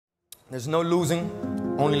There's no losing,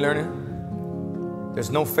 only learning. There's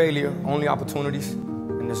no failure, only opportunities.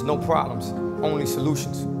 And there's no problems, only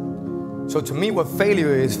solutions. So to me, what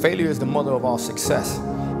failure is the mother of all success.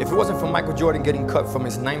 If it wasn't for Michael Jordan getting cut from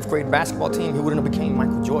his 9th grade basketball team, he wouldn't have became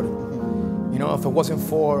Michael Jordan. You know, if it wasn't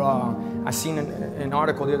for, I seen an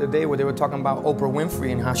article the other day where they were talking about Oprah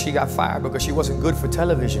Winfrey and how she got fired because she wasn't good for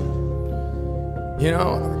television. You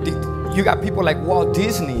know, you got people like Walt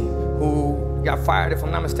Disney who got fired, if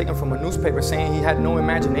I'm not mistaken, from a newspaper saying he had no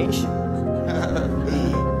imagination.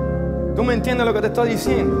 ¿Tú me entiendes lo que te estoy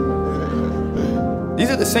diciendo?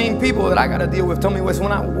 These are the same people that I got to deal with. Tell me what's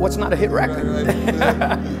not a hit record.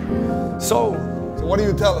 Right. So what do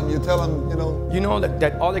you tell them? You tell them, you know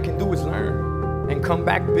that all they can do is learn and come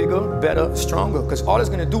back bigger, better, stronger. Because all it's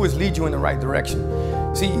going to do is lead you in the right direction.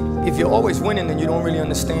 See, if you're always winning, then you don't really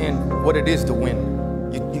understand what it is to win.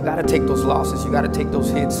 You got to take those losses. You got to take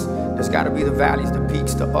those hits. There's got to be the valleys, the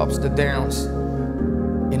peaks, the ups, the downs.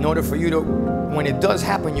 In order for you to, when it does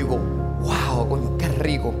happen, you go, wow, qué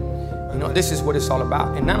rico. You know, this is what it's all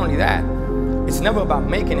about. And not only that, it's never about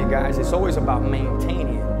making it, guys. It's always about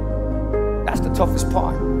maintaining it. That's the toughest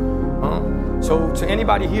part. So to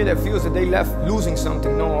anybody here that feels that they left losing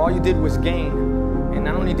something, no, all you did was gain. And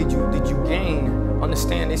not only did you gain,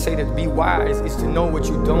 understand, they say that to be wise is to know what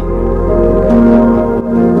you don't know.